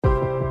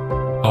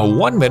A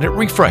 1-minute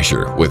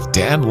refresher with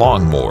Dan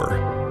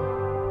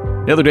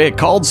Longmore. The other day I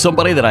called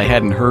somebody that I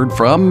hadn't heard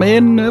from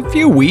in a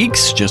few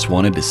weeks. Just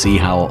wanted to see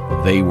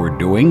how they were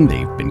doing.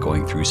 They've been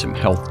going through some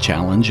health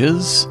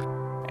challenges.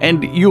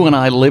 And you and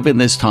I live in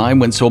this time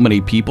when so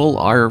many people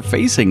are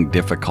facing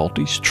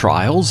difficulties,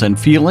 trials, and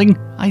feeling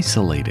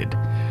isolated.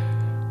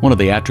 One of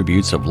the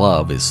attributes of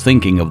love is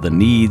thinking of the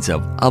needs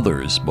of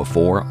others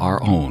before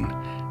our own.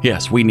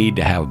 Yes, we need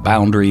to have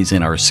boundaries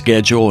in our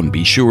schedule and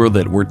be sure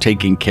that we're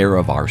taking care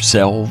of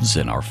ourselves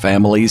and our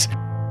families.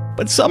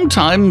 But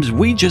sometimes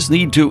we just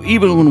need to,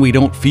 even when we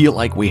don't feel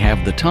like we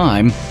have the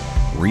time,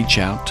 reach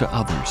out to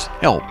others,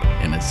 help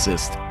and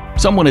assist.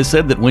 Someone has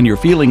said that when you're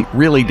feeling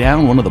really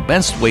down, one of the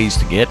best ways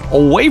to get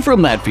away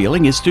from that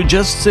feeling is to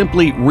just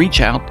simply reach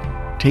out,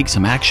 take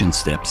some action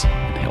steps,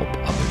 and help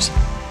others.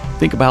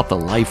 Think about the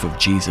life of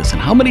Jesus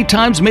and how many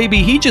times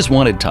maybe he just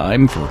wanted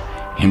time for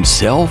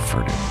himself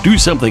or to do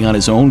something on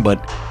his own,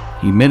 but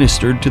he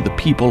ministered to the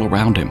people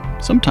around him,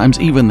 sometimes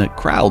even the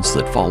crowds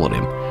that followed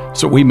him.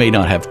 So we may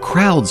not have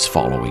crowds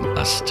following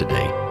us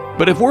today,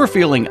 but if we're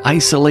feeling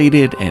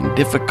isolated and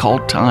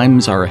difficult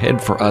times are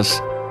ahead for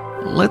us,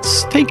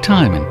 let's take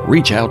time and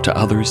reach out to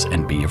others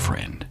and be a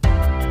friend.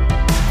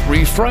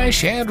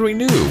 Refresh and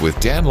renew with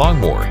Dan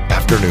Longmore.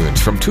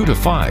 Afternoons from 2 to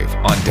 5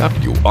 on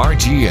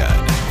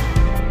WRGN.